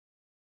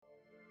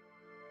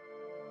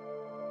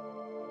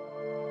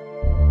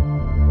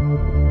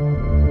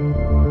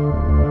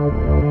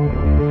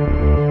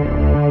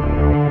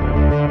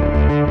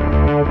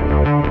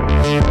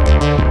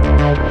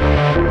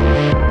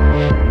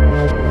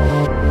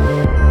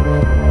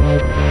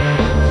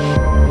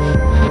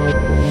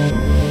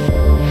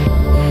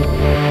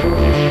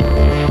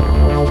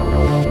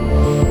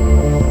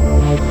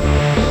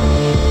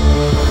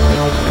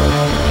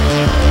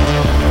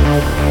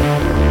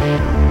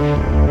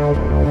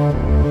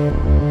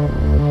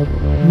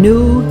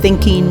New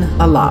Thinking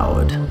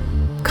Aloud.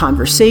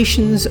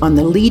 Conversations on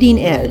the leading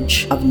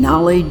edge of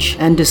knowledge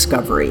and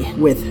discovery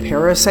with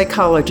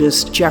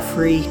parapsychologist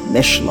Jeffrey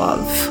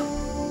Mishlove.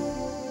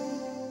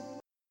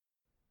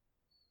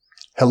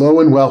 Hello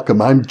and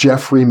welcome. I'm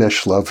Jeffrey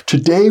Mishlove.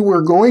 Today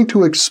we're going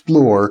to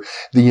explore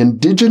the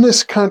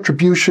indigenous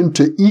contribution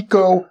to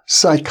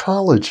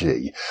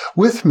eco-psychology.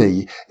 With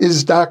me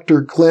is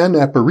Dr. Glenn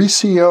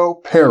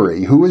Aparicio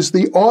Perry, who is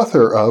the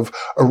author of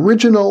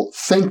Original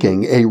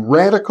Thinking, a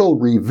Radical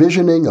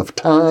Revisioning of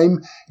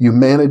Time,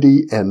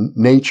 Humanity, and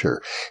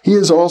Nature. He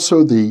is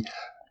also the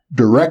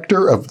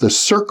director of the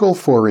Circle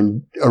for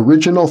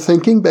Original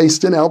Thinking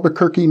based in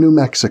Albuquerque, New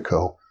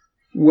Mexico.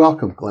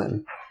 Welcome,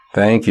 Glenn.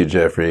 Thank you,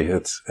 Jeffrey.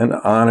 It's an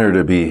honor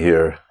to be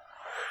here.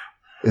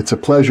 It's a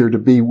pleasure to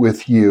be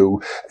with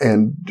you.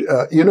 And,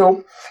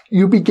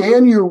 you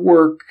began your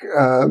work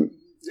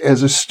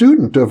as a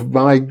student of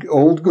my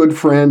old good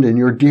friend and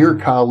your dear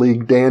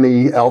colleague,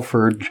 Danny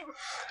Alford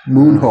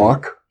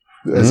Moonhawk,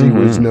 as he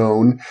was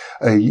known,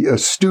 a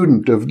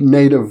student of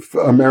Native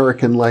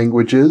American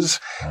languages,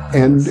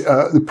 and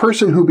the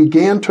person who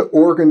began to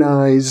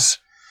organize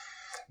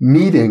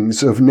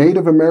meetings of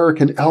Native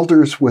American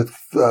elders with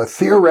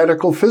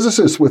theoretical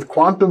physicists, with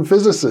quantum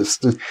physicists,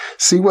 to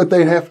see what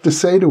they'd have to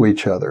say to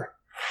each other.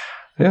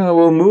 Yeah,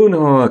 well,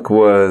 Moonhawk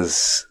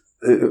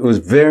it was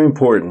very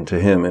important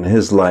to him in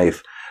his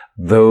life,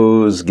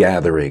 those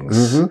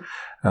gatherings.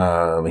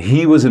 Mm-hmm.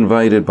 He was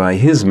invited by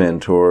his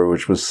mentor,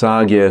 which was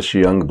Sagesh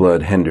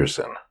Youngblood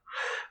Henderson,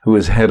 who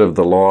was head of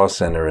the Law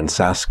Center in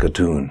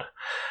Saskatoon.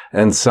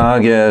 And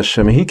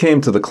Sagesh, he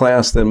came to the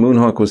class that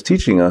Moonhawk was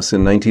teaching us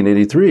in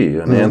 1983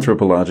 on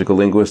anthropological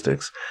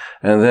linguistics.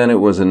 And then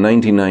it was in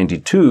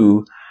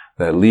 1992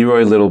 that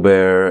Leroy Little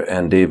Bear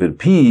and David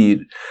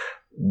Pede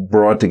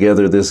brought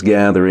together this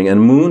gathering,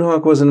 and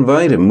Moonhawk was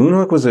invited.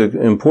 Moonhawk was an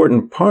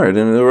important part,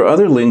 and there were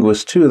other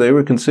linguists too. They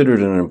were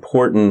considered an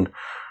important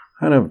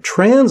kind of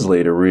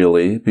translator,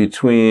 really,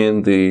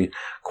 between the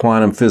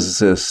quantum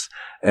physicists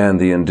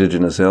and the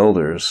indigenous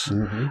elders.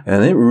 Mm-hmm.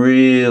 And it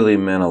really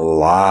meant a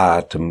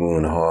lot to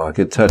Moonhawk.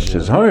 It touched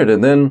his heart.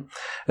 And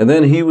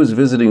then he was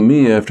visiting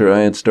me after I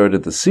had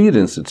started the Seed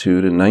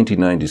Institute in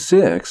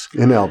 1996.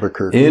 In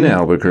Albuquerque.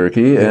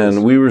 Yes.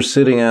 And we were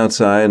sitting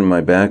outside in my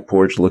back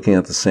porch looking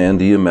at the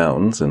Sandia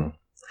Mountains, and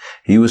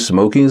he was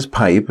smoking his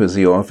pipe, as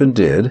he often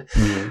did.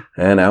 Mm-hmm.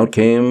 And out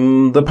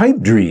came the pipe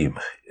dream.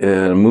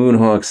 And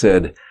Moonhawk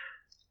said,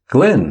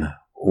 "Glenn,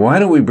 why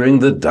don't we bring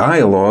the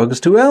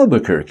dialogues to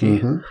Albuquerque?"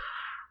 Mm-hmm.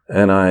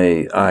 And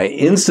I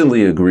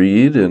instantly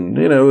agreed, and,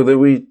 then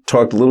we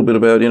talked a little bit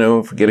about,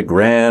 if we get a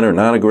grant or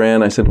not a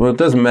grant. I said, well, it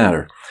doesn't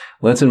matter.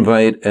 Let's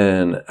invite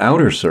an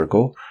outer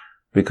circle,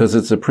 because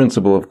it's a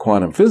principle of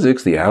quantum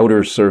physics. The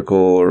outer circle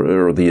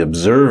or the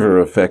observer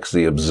affects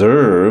the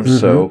observed. Mm-hmm.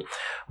 So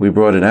we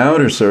brought an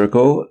outer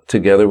circle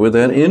together with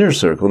an inner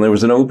circle, and there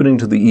was an opening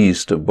to the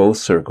east of both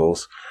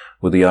circles,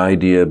 with the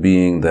idea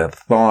being that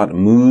thought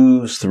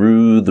moves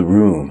through the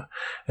room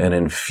and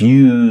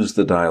infuse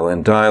the dialogue.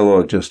 And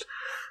dialogue just...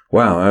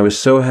 Wow, I was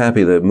so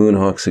happy that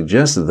Moonhawk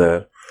suggested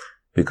that,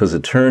 because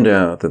it turned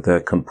out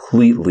that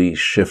completely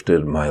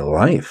shifted my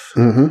life.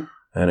 Mm-hmm.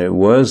 And it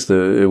was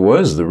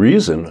the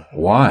reason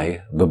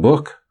why the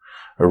book,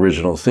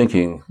 Original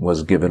Thinking,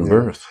 was given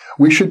birth.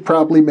 We should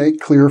probably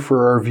make clear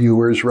for our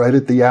viewers right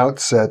at the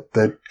outset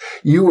that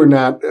you were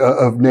not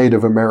of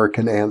Native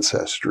American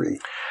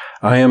ancestry.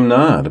 I am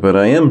not, but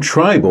I am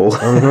tribal.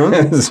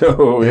 Mm-hmm.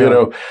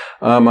 So,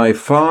 my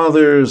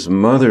father's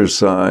mother's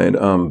side,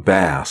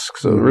 Basque.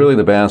 So really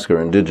the Basque are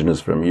indigenous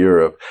from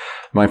Europe.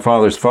 My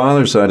father's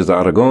side is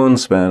Aragon,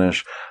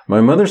 Spanish. My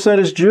mother's side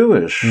is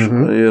Jewish,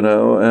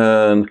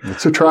 and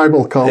it's a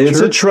tribal culture. It's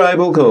a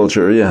tribal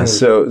culture, yeah. Right.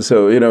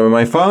 So,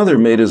 my father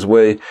made his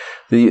way.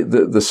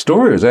 The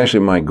story is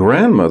actually my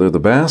grandmother,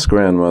 the Basque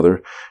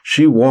grandmother.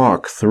 She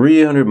walked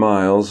 300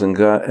 miles and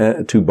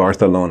got to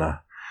Barcelona.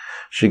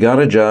 She got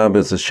a job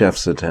as a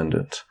chef's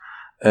attendant.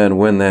 And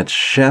when that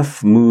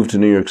chef moved to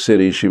New York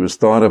City, she was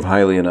thought of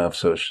highly enough,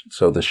 so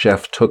the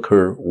chef took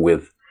her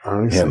with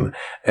him.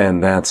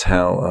 And that's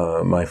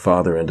how my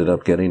father ended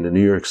up getting to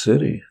New York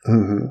City.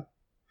 Mm-hmm.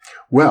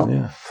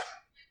 Well,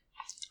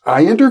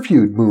 I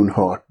interviewed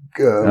Moonhawk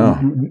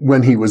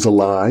when he was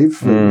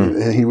alive.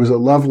 He was a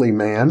lovely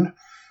man,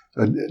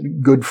 a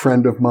good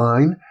friend of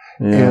mine.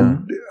 Yeah.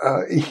 And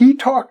he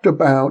talked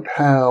about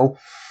how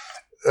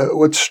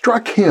what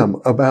struck him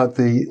about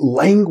the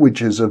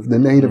languages of the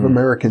Native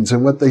Americans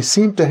and what they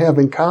seemed to have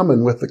in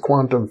common with the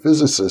quantum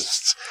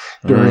physicists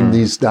during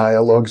these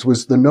dialogues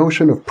was the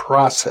notion of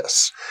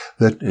process.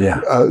 That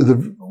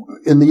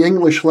in the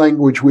English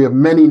language we have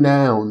many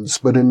nouns,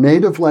 but in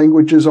Native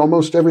languages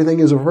almost everything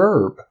is a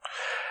verb.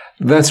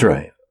 That's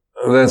right.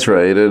 That's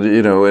right.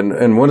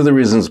 And one of the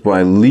reasons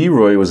why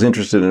Leroy was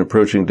interested in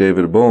approaching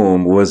David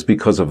Bohm was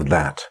because of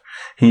that.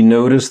 he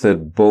noticed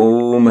that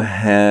Bohm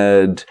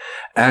had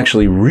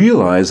actually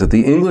realized that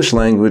the English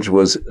language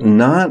was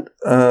not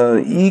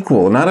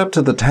equal, not up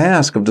to the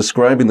task of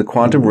describing the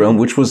quantum realm,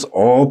 which was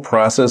all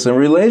process and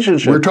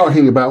relationship. We're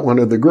talking about one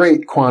of the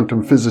great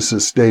quantum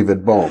physicists,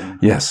 David Bohm.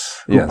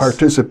 Yes. Who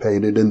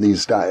participated in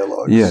these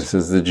dialogues. Yes,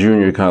 as the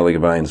junior colleague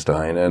of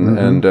Einstein.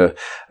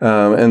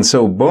 And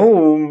so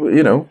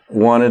Bohm,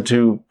 wanted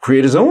to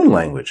create his own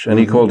language, and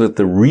he called it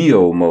the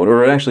Rho mode,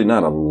 or actually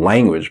not a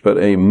language, but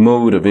a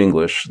mode of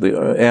English,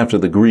 after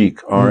the Greek,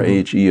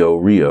 R-H-E-O,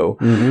 Rho.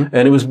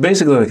 And it was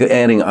basically like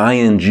adding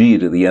ing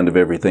to the end of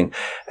everything.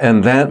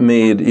 And that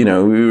made, we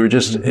were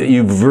just,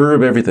 you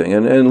verb everything.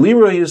 And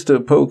Leroy used to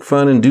poke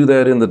fun and do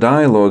that in the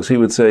dialogues. He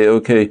would say,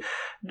 okay,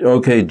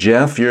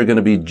 Jeff, you're going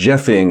to be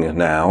Jeffing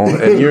now,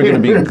 and you're going to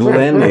be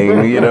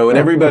Glenning, and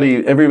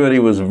everybody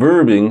was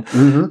verbing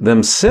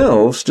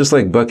themselves, just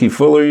like Bucky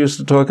Fuller used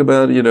to talk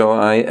about,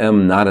 I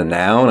am not a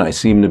noun, I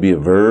seem to be a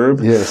verb.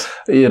 Yes.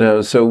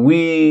 So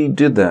we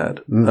did that.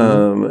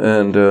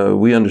 And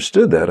we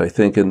understood that, I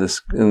think, in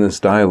this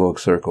dialogue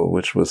circle,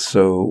 which was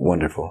so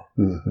wonderful.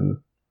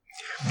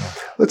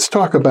 Let's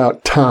talk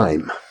about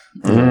time.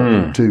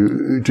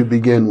 To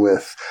begin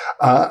with.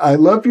 I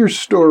love your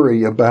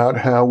story about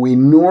how we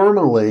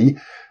normally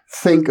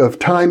think of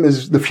time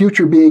as the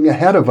future being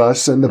ahead of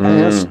us and the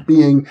past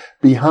being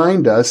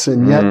behind us,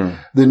 and yet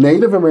the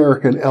Native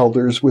American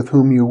elders with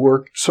whom you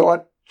worked saw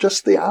it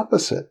just the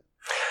opposite.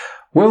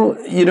 Well,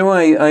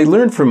 I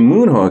learned from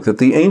Moonhawk that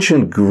the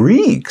ancient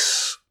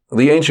Greeks,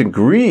 we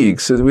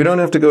don't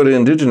have to go to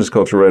indigenous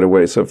culture right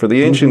away. So for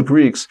the ancient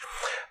Greeks,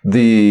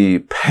 the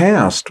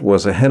past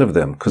was ahead of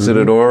them because it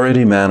had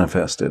already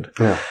manifested.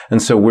 Yeah.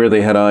 And so where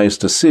they had eyes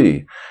to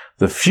see,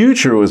 the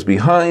future was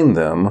behind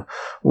them,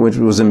 which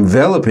was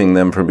enveloping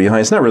them from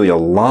behind. It's not really a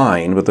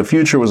line, but the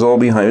future was all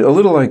behind. A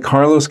little like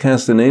Carlos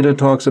Castaneda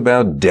talks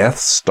about death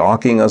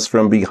stalking us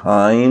from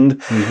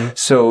behind.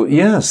 So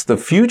yes, the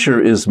future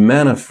is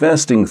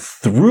manifesting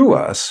through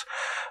us.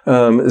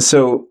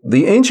 So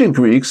the ancient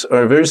Greeks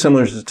are very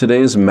similar to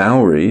today's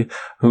Maori,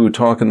 who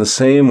talk in the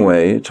same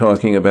way,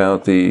 talking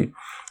about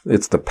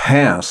it's the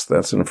past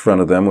that's in front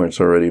of them where it's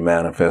already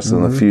manifested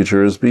and the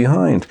future is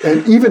behind.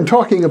 And even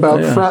talking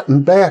about front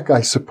and back,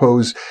 I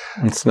suppose,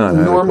 it's not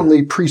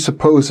normally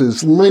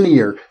presupposes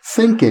linear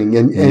thinking.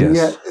 And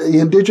yet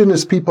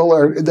indigenous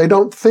people they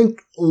don't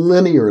think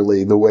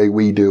linearly the way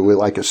we do,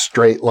 like a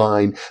straight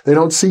line. They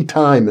don't see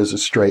time as a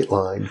straight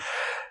line.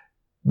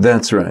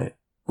 That's right.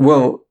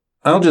 Well,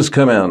 I'll just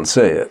come out and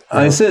say it.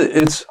 I said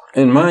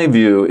in my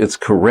view, it's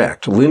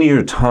correct.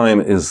 Linear time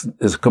is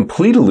a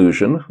complete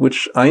illusion,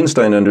 which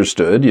Einstein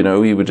understood.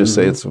 He would just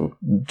say it's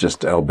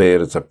just, albeit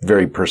it's a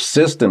very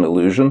persistent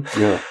illusion.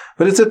 Yeah.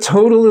 But it's a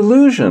total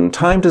illusion.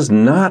 Time does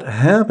not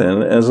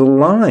happen as a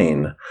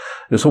line.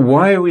 So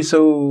why are we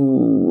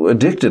so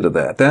addicted to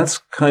that? That's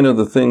kind of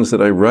the things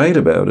that I write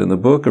about in the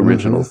book,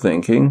 Original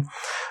Thinking.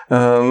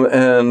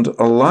 And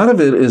a lot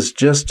of it is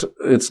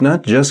it's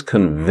not just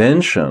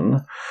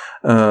convention.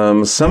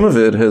 Some of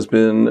it has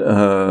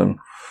been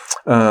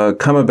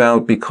come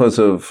about because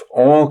of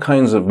all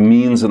kinds of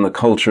means in the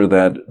culture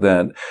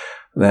that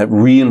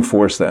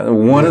reinforce that.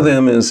 One of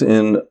them is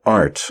in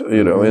art,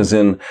 is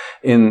in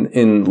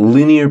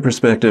linear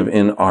perspective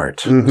in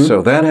art.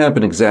 So that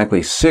happened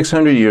exactly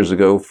 600 years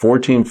ago,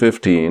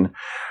 1415.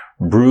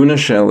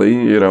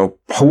 Brunelleschi,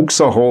 pokes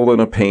a hole in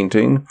a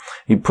painting.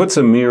 He puts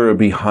a mirror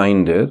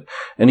behind it,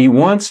 and he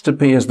has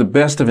the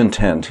best of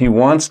intent. He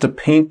wants to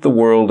paint the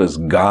world as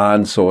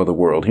God saw the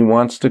world. He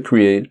wants to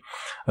create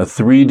a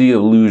 3D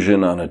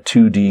illusion on a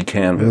 2D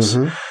canvas.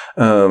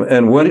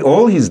 And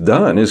all he's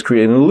done is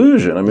create an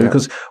illusion.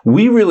 Because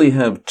we really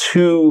have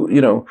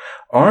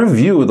our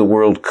view of the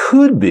world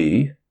could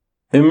be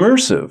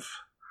immersive.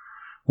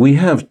 We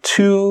have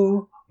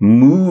two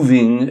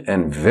moving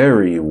and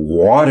very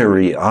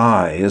watery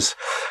eyes.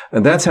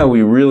 And that's how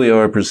we really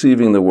are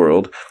perceiving the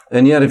world.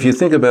 And yet, if you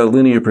think about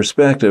linear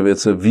perspective,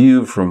 it's a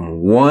view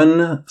from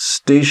one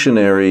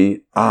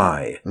stationary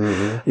eye,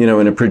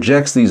 and it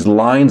projects these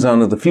lines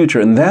onto the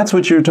future. And that's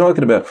what you're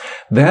talking about.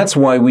 That's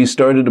why we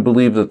started to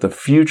believe that the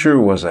future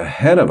was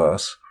ahead of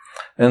us.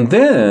 And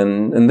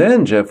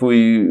then, Jeff,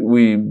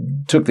 we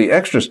took the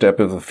extra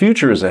step. If the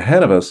future is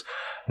ahead of us,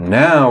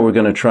 now we're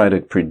going to try to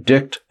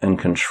predict and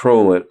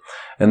control it.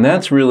 And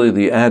that's really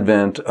the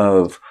advent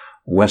of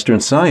Western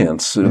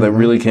science that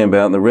really came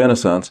about in the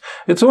Renaissance.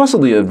 It's also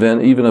the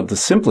advent even of the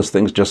simplest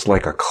things, just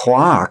like a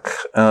clock,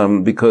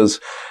 because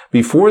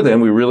before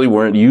then we really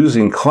weren't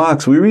using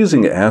clocks. We were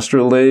using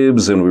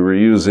astrolabes and we were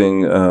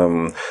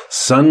using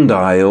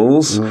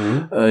sundials,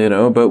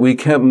 but we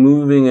kept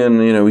moving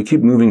and, we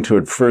keep moving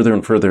toward further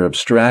and further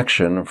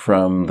abstraction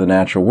from the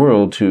natural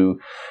world to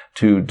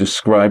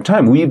describe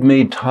time. We've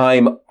made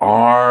time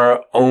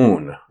our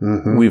own.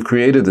 We've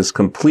created this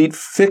complete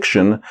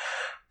fiction,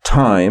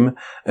 time,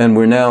 and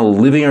we're now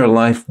living our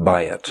life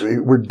by it.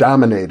 We're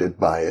dominated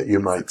by it,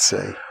 you might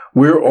say.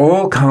 We're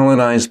all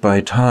colonized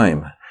by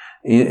time.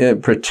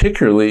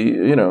 Particularly,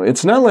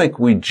 it's not like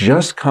we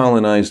just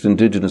colonized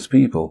indigenous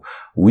people.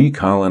 We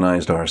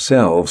colonized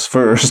ourselves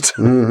first.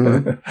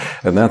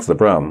 Mm-hmm. And that's the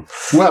problem.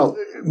 Well,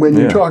 when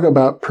you talk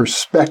about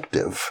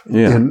perspective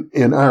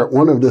in art,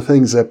 one of the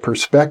things that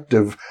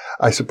perspective,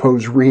 I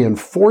suppose,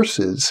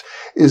 reinforces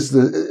is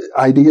the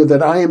idea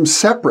that I am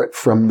separate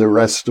from the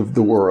rest of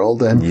the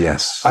world. And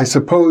yes. I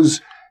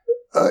suppose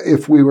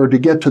if we were to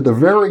get to the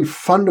very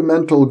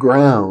fundamental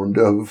ground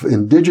of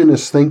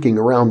indigenous thinking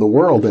around the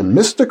world and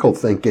mystical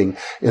thinking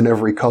in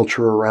every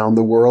culture around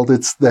the world,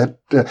 it's that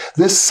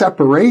this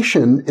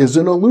separation is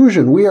an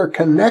illusion. We are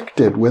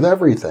connected with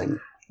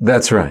everything.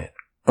 That's right.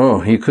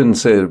 Oh, you couldn't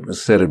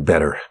said it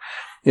better.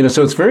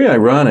 So it's very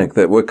ironic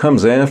that what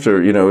comes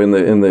after, in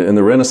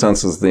the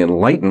Renaissance is the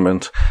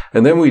Enlightenment,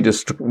 and then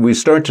we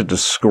start to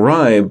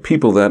describe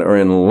people that are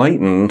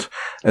enlightened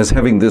as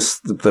having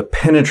the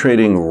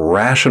penetrating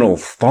rational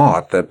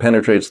thought that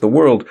penetrates the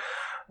world.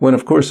 When,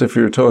 of course, if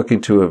you're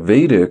talking to a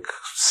Vedic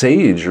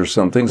sage or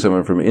something,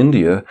 someone from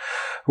India,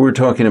 we're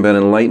talking about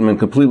enlightenment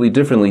completely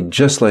differently,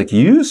 just like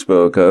you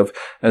spoke of,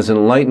 as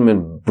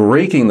enlightenment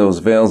breaking those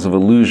veils of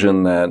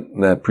illusion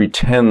that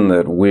pretend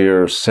that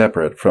we're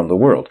separate from the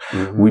world.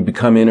 Mm-hmm. We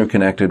become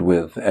interconnected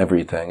with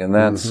everything. And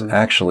that's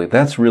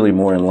that's really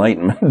more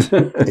enlightenment.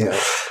 Yeah.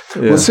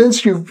 Well,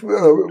 since you've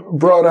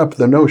brought up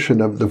the notion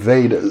of the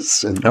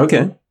Vedas.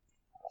 Okay.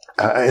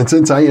 And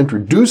since I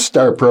introduced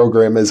our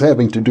program as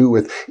having to do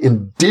with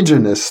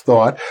indigenous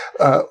thought,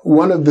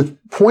 one of the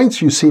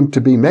points you seem to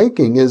be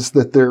making is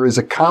that there is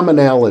a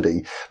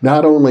commonality,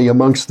 not only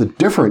amongst the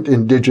different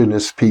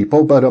indigenous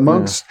people, but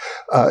amongst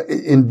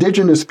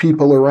indigenous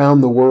people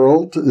around the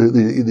world.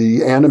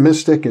 The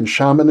animistic and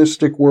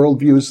shamanistic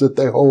worldviews that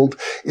they hold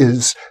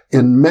is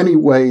in many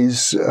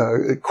ways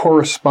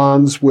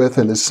corresponds with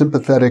and is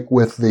sympathetic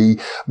with the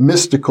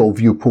mystical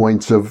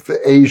viewpoints of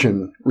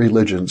Asian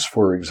religions,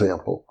 for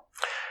example.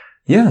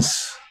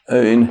 Yes.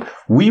 I mean,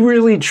 we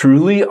really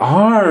truly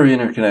are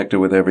interconnected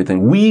with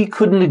everything. We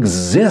couldn't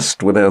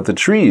exist without the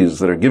trees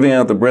that are giving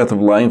out the breath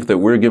of life that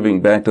we're giving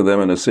back to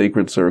them in a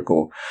sacred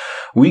circle.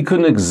 We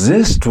couldn't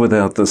exist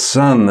without the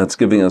sun that's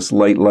giving us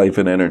light, life,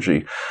 and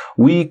energy.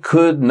 We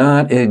could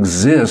not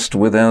exist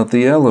without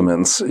the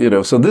elements,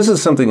 So this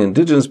is something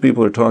indigenous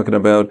people are talking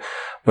about,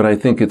 but I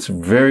think it's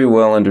very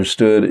well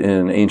understood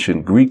in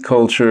ancient Greek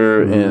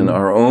culture, in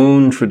our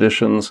own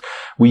traditions.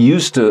 We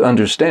used to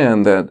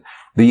understand that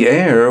the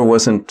air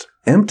wasn't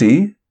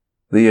empty.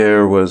 The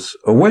air was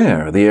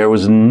aware. The air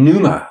was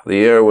pneuma.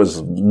 The air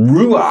was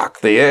ruach.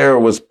 The air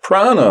was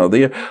prana.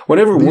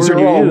 Whatever These word you use. These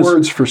are all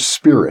words for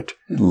spirit.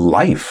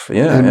 Life,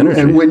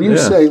 energy. And when you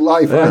say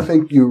life, I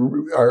think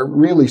you are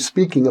really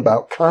speaking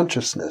about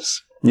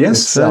consciousness. Yes,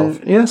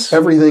 itself. Yes.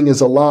 Everything is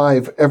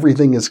alive.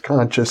 Everything is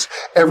conscious.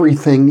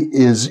 Everything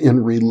is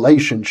in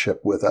relationship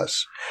with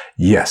us.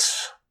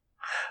 Yes.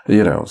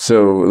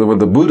 So when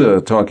the Buddha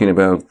talking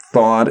about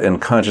thought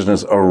and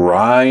consciousness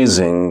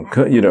arising,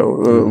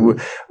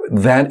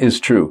 that is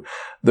true.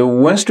 The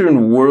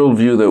Western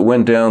worldview that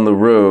went down the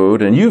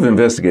road, and you've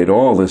investigated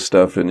all this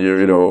stuff in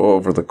your,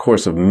 over the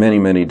course of many,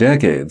 many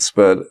decades.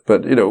 But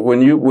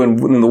when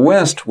in the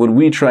West, when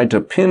we tried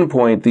to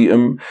pinpoint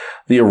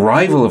the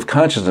arrival of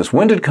consciousness,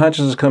 when did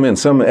consciousness come in?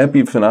 Some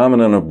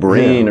epiphenomenon of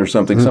brain or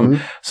something,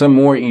 some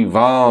more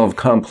evolved,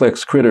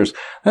 complex critters.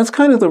 That's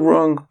kind of the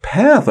wrong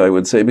path, I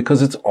would say,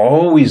 because it's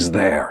always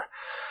there.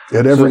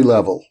 At every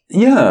level.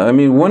 Yeah. I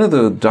mean, one of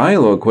the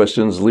dialogue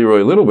questions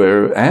Leroy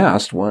Littlebear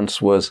asked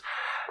once was,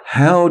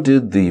 how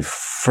did the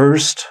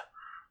first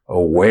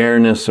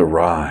awareness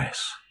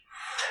arise?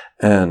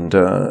 And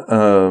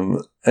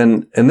then,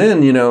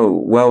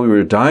 while we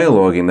were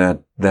dialoguing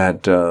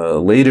that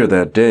later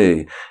that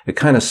day, it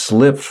kind of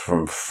slipped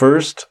from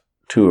first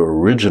to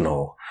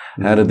original.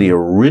 How did the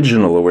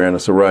original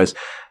awareness arise?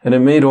 And it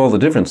made all the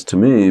difference to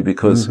me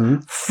because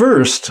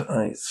first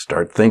I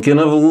start thinking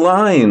of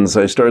lines.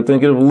 I start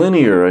thinking of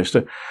linear.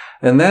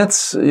 And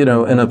that's,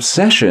 an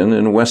obsession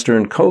in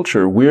Western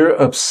culture. We're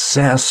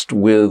obsessed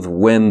with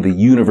when the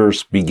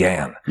universe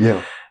began.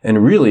 Yeah.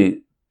 And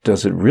really,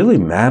 does it really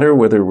matter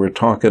whether we're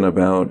talking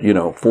about,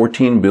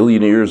 14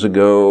 billion years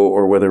ago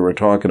or whether we're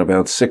talking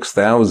about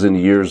 6,000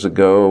 years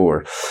ago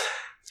or...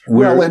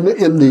 Well,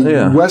 in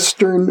the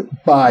Western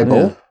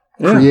Bible...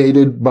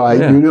 created by,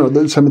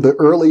 some of the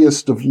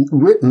earliest of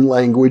written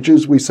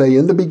languages, we say,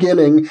 in the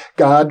beginning,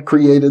 God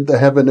created the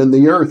heaven and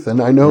the earth.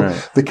 And I know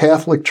the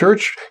Catholic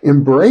Church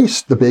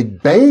embraced the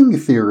Big Bang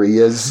Theory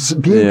as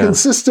being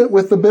consistent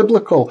with the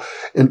biblical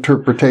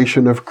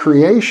interpretation of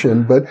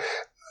creation. But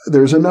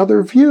there's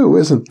another view,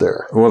 isn't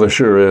there? Well, there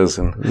sure is,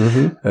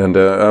 and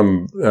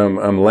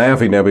I'm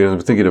laughing now because I'm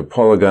thinking of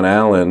Paula Gunn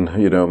Allen,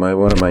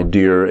 one of my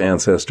dear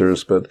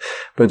ancestors.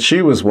 But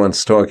she was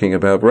once talking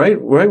about right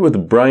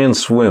with Brian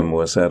Swim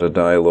was at a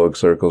dialogue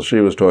circle.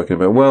 She was talking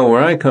about, well,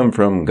 where I come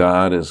from,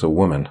 God is a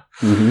woman.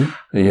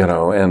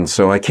 And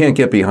so I can't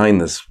get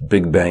behind this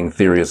Big Bang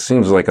Theory. It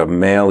seems like a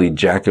male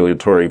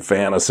ejaculatory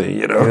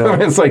fantasy,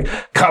 It's like,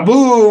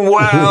 kaboom,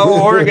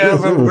 wow,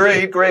 orgasm,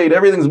 great,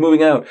 everything's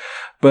moving out.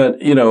 But,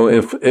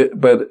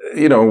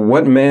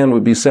 what man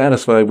would be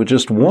satisfied with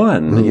just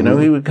one?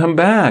 He would come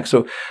back.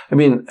 So,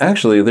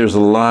 actually, there's a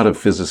lot of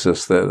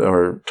physicists that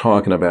are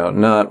talking about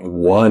not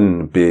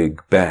one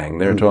Big Bang.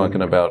 They're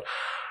talking about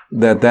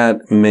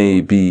that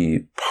may be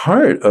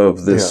part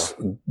of this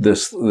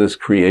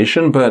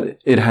creation, but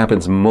it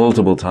happens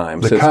multiple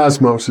times. The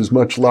cosmos is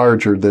much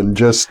larger than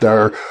just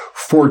our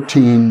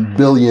 14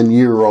 billion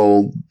year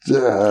old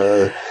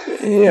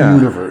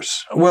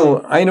universe.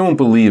 Well, I don't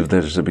believe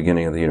there's a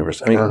beginning of the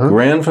universe.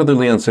 Grandfather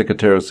Leon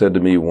Secatero said to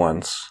me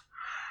once,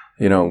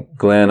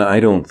 Glenn,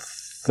 I don't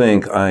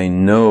think I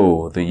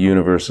know the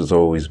universe has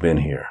always been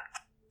here.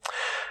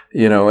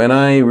 And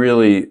I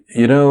really,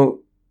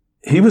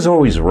 he was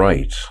always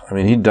right.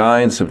 He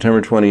died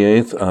September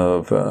 28th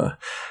of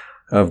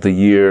the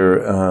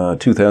year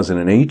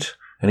 2008,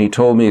 and he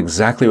told me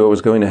exactly what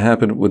was going to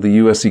happen with the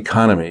U.S.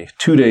 economy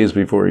 2 days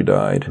before he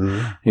died.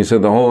 He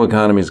said the whole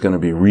economy is going to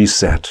be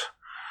reset.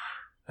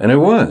 And it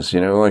was,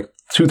 like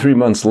 2-3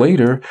 months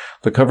later,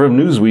 the cover of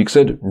Newsweek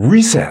said,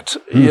 reset.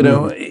 He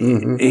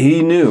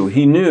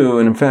knew,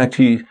 and in fact,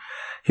 he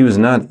was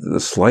not the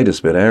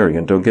slightest bit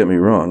arrogant, don't get me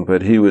wrong,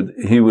 but he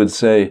would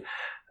say,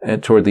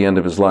 toward the end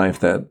of his life,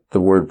 that the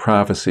word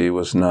prophecy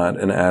was not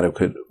an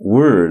adequate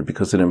word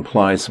because it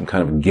implies some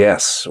kind of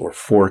guess or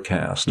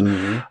forecast,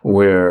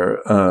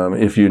 where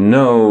if you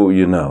know,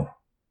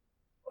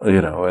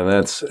 and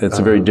it's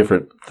a very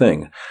different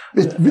thing.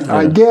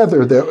 I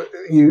gather that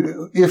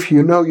if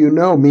you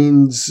know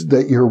means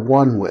that you're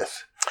one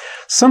with.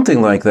 Something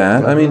like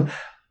that.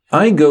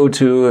 I go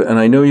to, and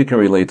I know you can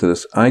relate to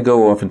this, I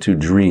go often to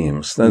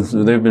dreams.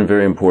 They've been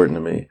very important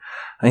to me.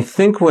 I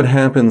think what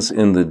happens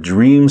in the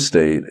dream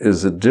state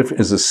is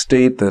a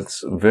state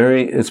that's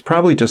it's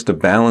probably just a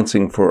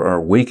balancing for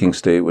our waking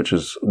state, which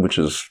has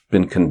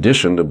been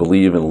conditioned to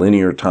believe in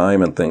linear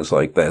time and things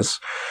like this.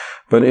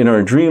 But in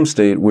our dream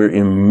state, we're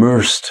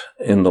immersed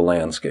in the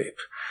landscape.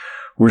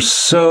 We're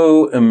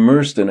so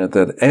immersed in it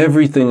that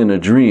everything in a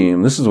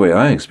dream, this is the way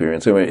I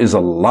experience it, is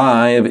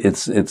alive.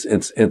 It's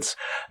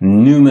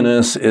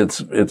numinous.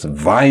 It's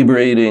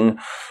vibrating.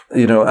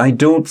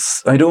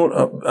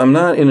 I'm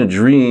not in a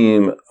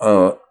dream,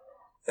 a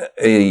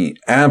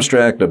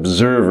abstract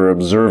observer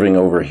observing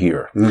over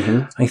here.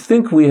 I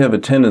think we have a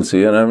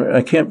tendency, and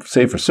I can't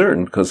say for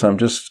certain because I'm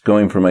just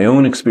going from my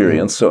own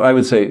experience. So I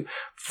would say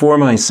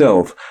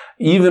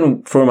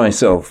even for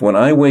myself, when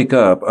I wake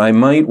up, I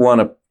might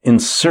want to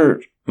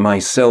insert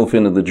myself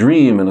into the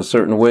dream in a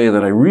certain way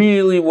that I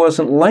really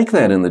wasn't like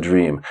that in the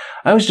dream.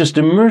 I was just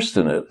immersed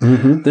in it.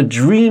 The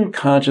dream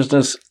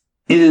consciousness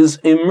is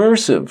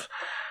immersive.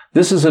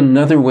 This is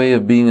another way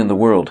of being in the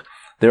world.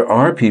 There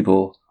are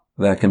people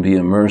that can be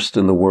immersed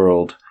in the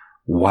world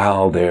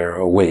while they're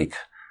awake.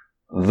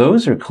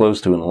 Those are close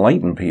to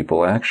enlightened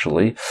people,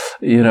 actually,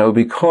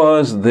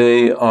 because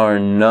they are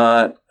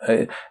not,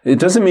 it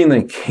doesn't mean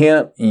they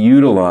can't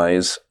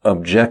utilize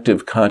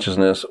objective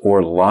consciousness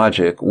or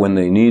logic when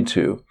they need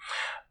to,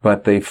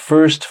 but they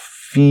first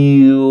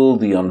feel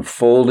the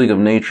unfolding of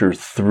nature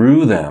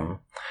through them,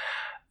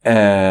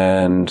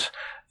 and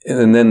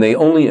then they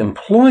only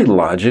employ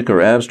logic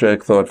or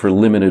abstract thought for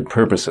limited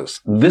purposes.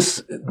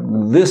 This,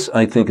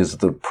 I think, is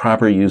the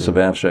proper use of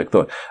abstract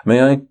thought.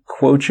 May I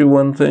quote you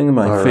one thing?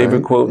 My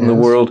favorite quote in the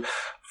world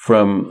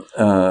from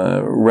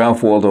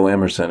Ralph Waldo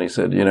Emerson. He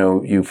said,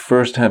 you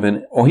first have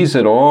he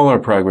said, all our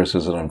progress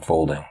is an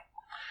unfolding.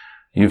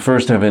 You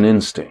first have an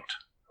instinct,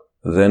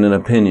 then an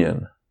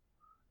opinion,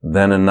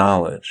 then a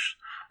knowledge,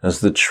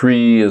 as the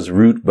tree is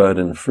root, bud,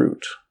 and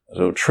fruit.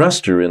 So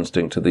trust your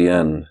instinct to the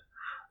end,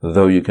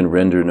 though you can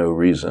render no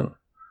reason.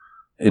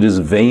 It is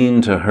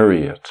vain to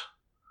hurry it.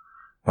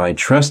 By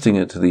trusting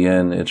it to the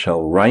end, it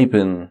shall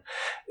ripen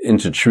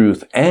into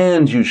truth,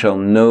 and you shall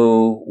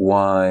know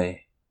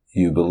why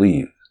you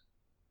believe.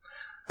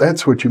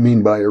 That's what you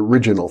mean by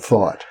original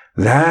thought.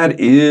 That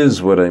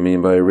is what I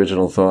mean by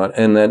original thought,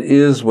 and that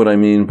is what I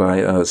mean by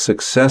a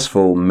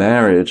successful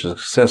marriage, a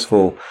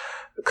successful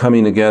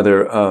coming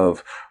together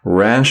of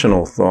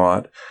rational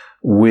thought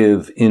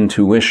with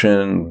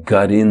intuition,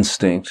 gut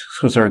instinct,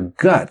 because our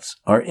guts,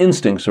 our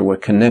instincts are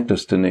what connect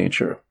us to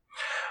nature.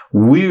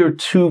 We're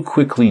too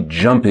quickly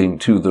jumping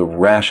to the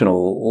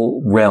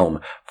rational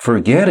realm,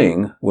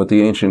 forgetting what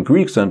the ancient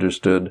Greeks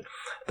understood,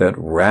 that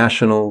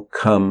rational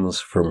comes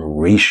from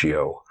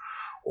ratio,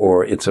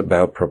 or it's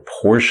about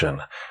proportion.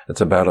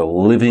 It's about a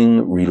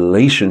living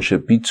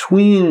relationship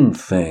between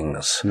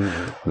things.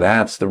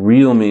 That's the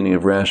real meaning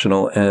of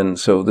rational. And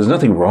so there's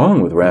nothing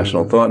wrong with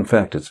rational thought. In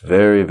fact, it's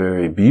very,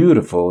 very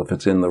beautiful if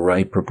it's in the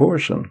right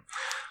proportion.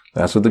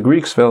 That's what the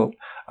Greeks felt.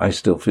 I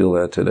still feel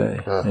that today.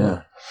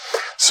 Yeah.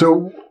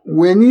 So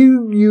when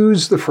you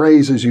use the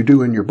phrase, as you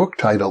do in your book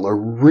title,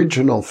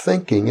 original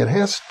thinking, it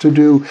has to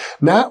do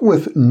not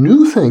with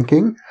new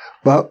thinking,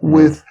 but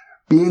with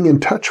being in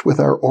touch with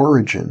our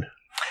origin.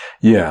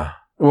 Yeah.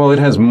 Well, it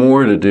has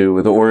more to do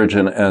with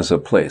origin as a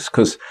place,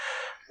 because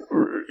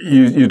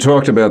you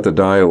talked about the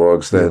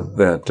dialogues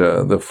that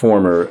the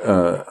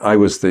former, I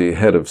was the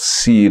head of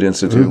SEED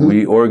Institute. Mm-hmm.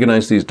 We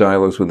organized these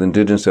dialogues with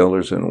indigenous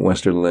elders and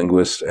Western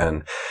linguists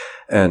and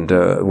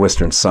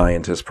Western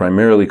scientists,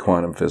 primarily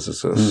quantum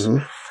physicists.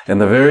 Mm-hmm. And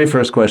the very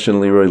first question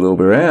Leroy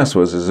Lilber asked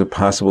was, is it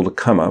possible to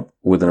come up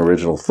with an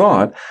original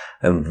thought?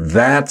 And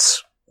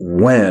that's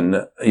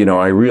when,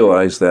 I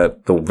realized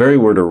that the very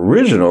word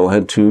original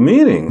had two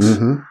meanings.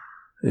 Mm-hmm.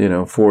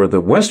 For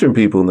the Western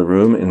people in the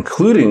room,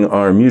 including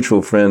our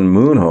mutual friend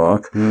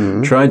Moonhawk,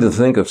 mm-hmm. tried to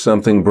think of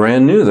something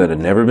brand new that had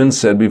never been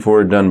said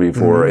before or done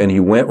before, mm-hmm. and he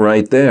went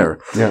right there.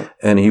 Yeah.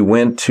 And he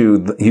went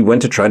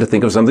to try to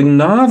think of something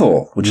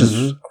novel, which mm-hmm.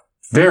 is a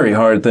very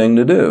hard thing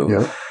to do.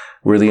 Yeah.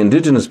 Where the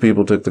indigenous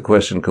people took the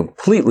question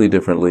completely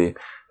differently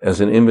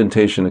as an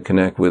invitation to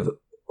connect with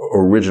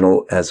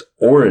original as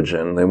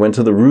origin. They went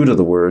to the root of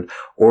the word,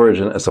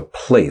 origin, as a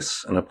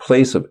place, and a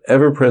place of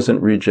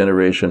ever-present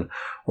regeneration,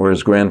 or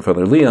as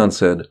grandfather Leon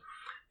said,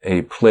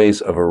 a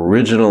place of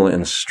original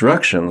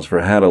instructions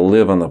for how to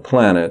live on the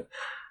planet.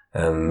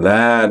 And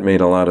that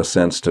made a lot of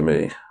sense to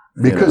me.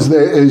 Because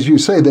they, as you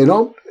say, they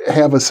don't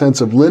have a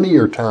sense of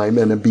linear time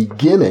and a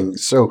beginning.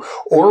 So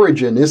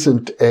origin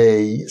isn't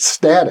a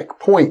static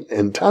point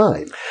in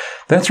time.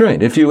 That's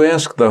right. If you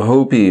ask the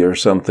Hopi or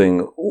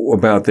something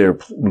about their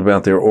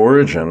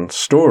origin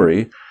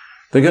story,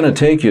 they're going to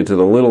take you to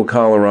the Little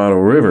Colorado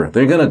River.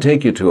 They're going to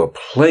take you to a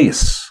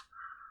place.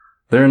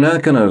 They're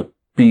not going to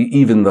be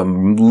even the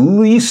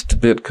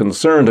least bit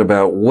concerned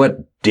about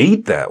what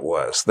date that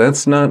was.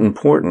 That's not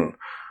important.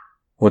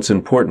 What's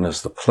important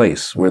is the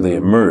place where they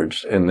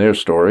emerged in their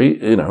story,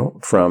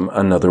 from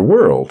another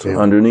world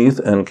underneath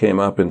and came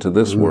up into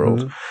this mm-hmm.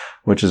 world,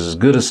 which is as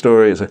good a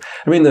story as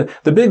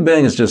the Big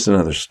Bang is just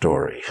another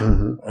story.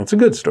 Mm-hmm. It's a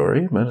good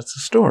story, but it's a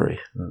story.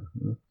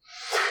 Mm-hmm.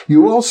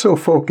 You also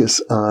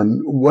focus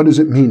on what does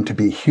it mean to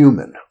be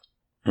human?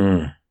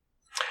 Mm.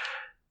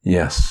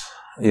 Yes.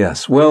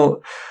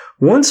 Well,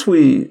 once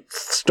we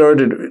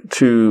started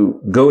to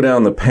go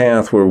down the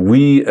path where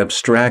we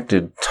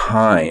abstracted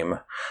time,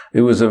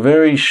 it was a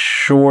very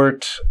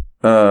short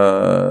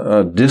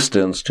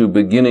distance to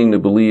beginning to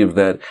believe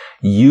that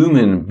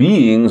human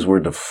beings were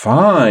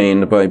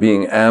defined by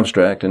being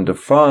abstract and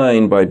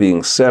defined by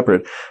being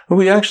separate. And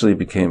we actually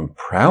became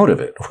proud of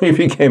it. We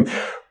became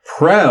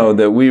proud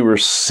that we were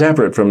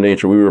separate from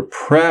nature. We were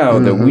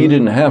proud mm-hmm. that we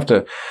didn't have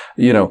to,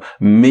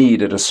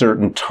 mate at a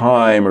certain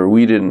time, or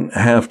we didn't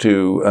have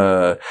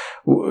to,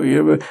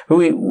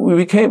 we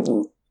became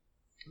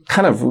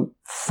kind of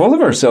full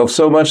of ourselves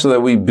so much so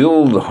that we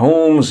build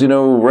homes,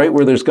 right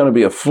where there's going to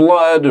be a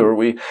flood, or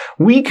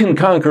we can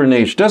conquer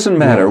nature. Doesn't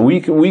matter.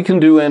 Yeah. We can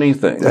do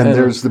anything. And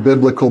there's the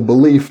biblical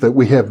belief that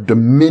we have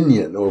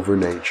dominion over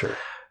nature.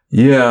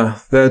 Yeah,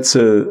 that's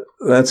a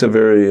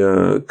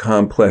very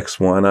complex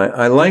one.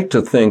 I like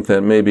to think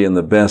that maybe in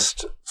the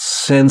best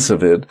sense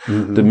of it,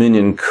 mm-hmm.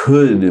 dominion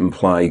could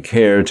imply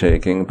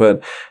caretaking,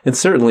 but it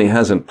certainly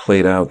hasn't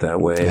played out that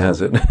way,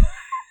 has it?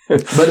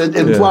 But it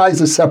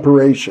implies a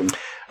separation.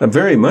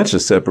 Very much a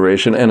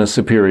separation and a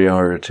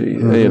superiority.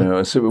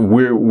 Mm-hmm. So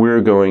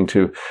we're going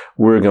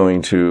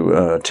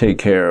to take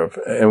care of,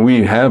 and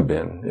we have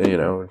been,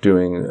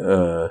 doing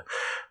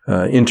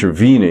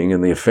intervening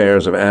in the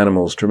affairs of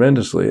animals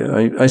tremendously.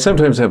 I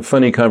sometimes have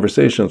funny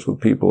conversations with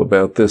people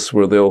about this,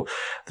 where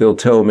they'll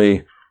tell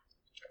me.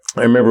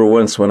 I remember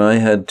once when I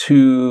had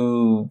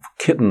 2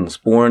 kittens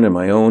born in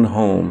my own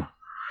home.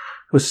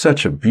 It was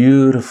such a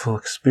beautiful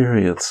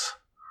experience,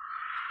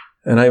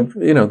 and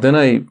then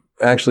I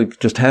actually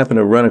just happened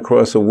to run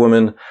across a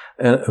woman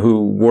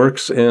who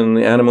works in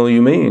the animal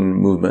humane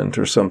movement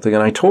or something.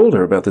 And I told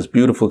her about this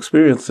beautiful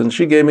experience, and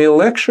she gave me a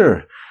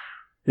lecture.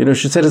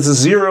 She said, it's a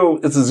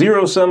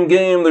zero-sum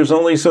game. There's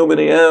only so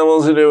many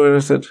animals, And I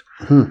said,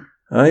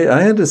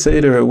 I had to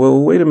say to her, well,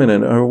 wait a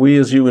minute. Are we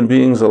as human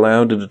beings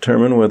allowed to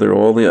determine whether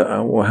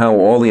how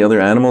all the other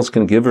animals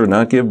can give or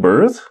not give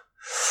birth?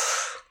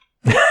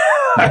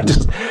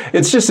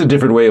 It's just a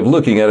different way of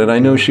looking at it. I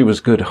know she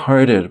was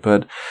good-hearted,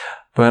 but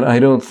I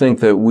don't think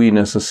that we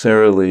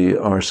necessarily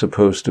are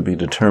supposed to be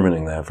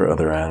determining that for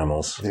other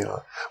animals. Yeah.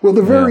 Well,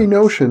 the very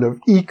notion of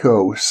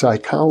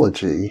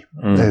eco-psychology,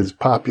 as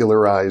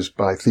popularized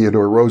by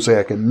Theodore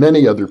Roszak and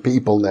many other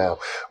people now,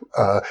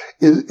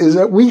 is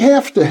that we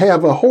have to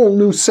have a whole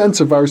new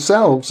sense of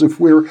ourselves if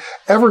we're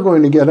ever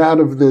going to get out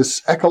of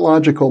this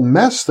ecological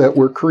mess that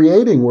we're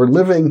creating. We're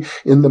living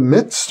in the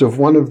midst of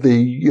one of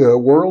the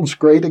world's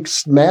great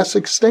mass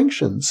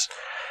extinctions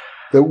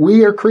that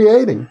we are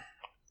creating.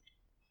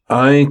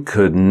 I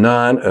could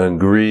not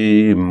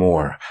agree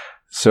more.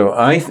 So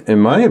in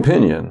my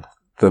opinion,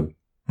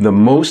 the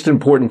most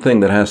important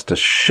thing that has to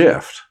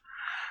shift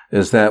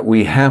is that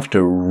we have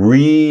to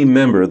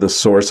remember the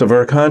source of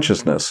our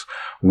consciousness,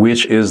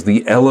 which is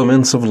the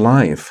elements of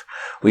life.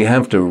 We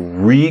have to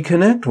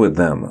reconnect with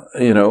them,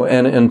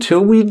 and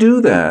until we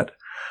do that,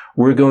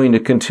 we're going to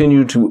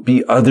continue to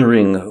be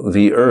othering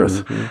the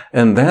earth. Mm-hmm.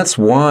 And that's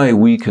why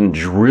we can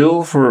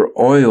drill for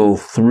oil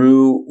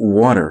through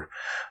water.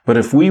 But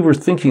if we were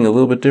thinking a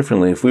little bit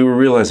differently, if we were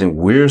realizing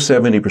we're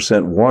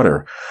 70%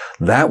 water,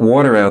 that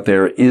water out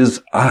there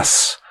is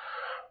us.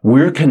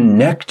 We're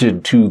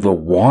connected to the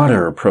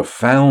water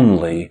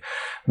profoundly.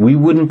 We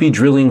wouldn't be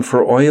drilling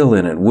for oil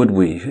in it, would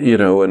we?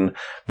 And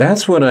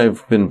that's what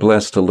I've been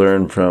blessed to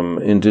learn from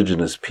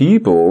indigenous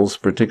peoples,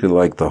 particularly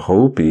like the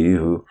Hopi,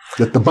 who...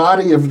 That the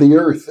body of the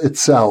earth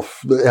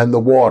itself and the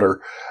water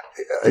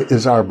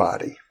is our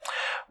body.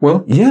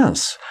 Well,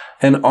 yes.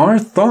 And our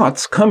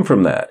thoughts come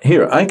from that.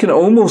 Here, I can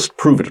almost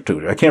prove it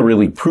to you. I can't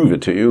really prove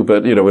it to you,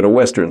 but, in a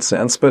Western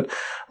sense. But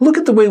look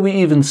at the way we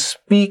even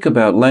speak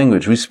about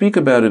language. We speak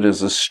about it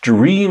as a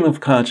stream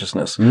of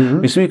consciousness.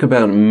 Mm-hmm. We speak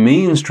about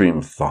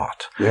mainstream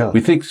thought. Yeah. We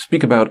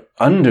speak about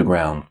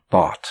underground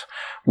thought.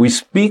 We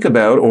speak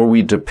about, or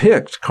we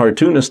depict,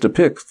 cartoonists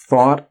depict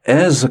thought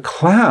as a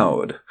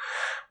cloud.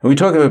 And we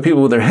talk about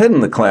people with their head in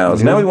the clouds.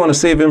 Yeah. Now we want to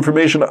save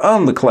information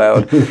on the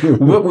cloud.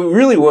 What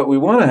we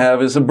want to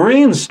have is a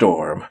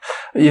brainstorm,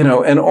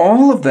 and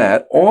all of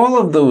that, all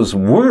of those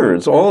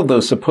words, all of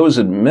those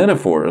supposed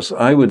metaphors,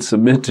 I would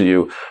submit to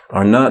you,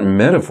 are not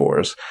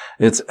metaphors.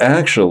 It's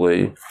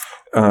actually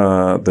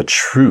the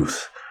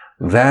truth.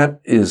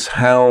 That is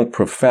how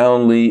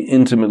profoundly,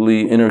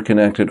 intimately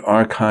interconnected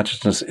our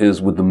consciousness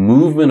is with the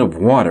movement of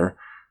water.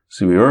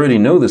 See, we already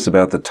know this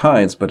about the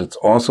tides, but it's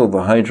also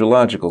the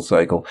hydrological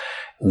cycle.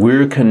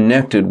 We're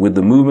connected with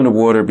the movement of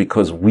water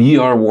because we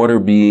are water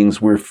beings.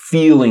 We're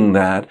feeling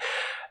that.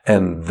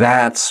 And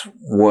that's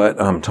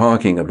what I'm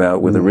talking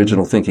about with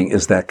original thinking,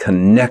 is that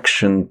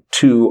connection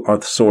to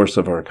the source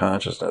of our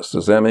consciousness.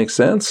 Does that make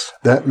sense?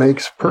 That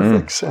makes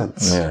perfect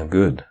sense. Yeah,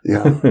 good.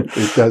 Yeah,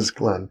 it does,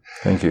 Glenn.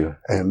 Thank you.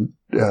 And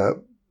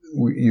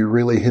you're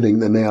really hitting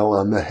the nail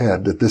on the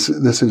head, that this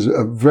is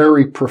a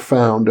very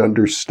profound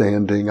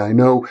understanding. I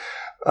know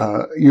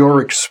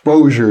your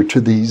exposure to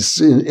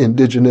these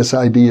indigenous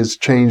ideas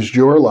changed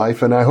your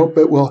life, and I hope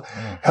it will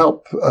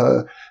help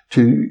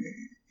to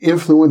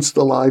influence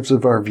the lives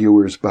of our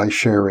viewers by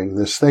sharing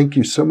this. Thank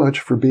you so much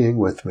for being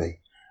with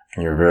me.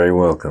 You're very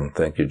welcome.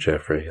 Thank you,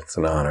 Jeffrey. It's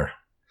an honor.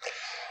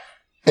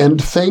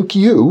 And thank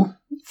you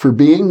for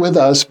being with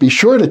us. Be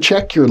sure to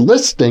check your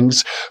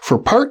listings for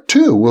part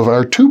 2 of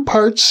our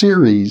 2-part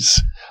series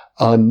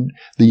on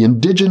the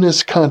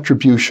indigenous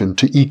contribution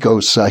to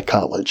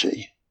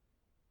eco-psychology.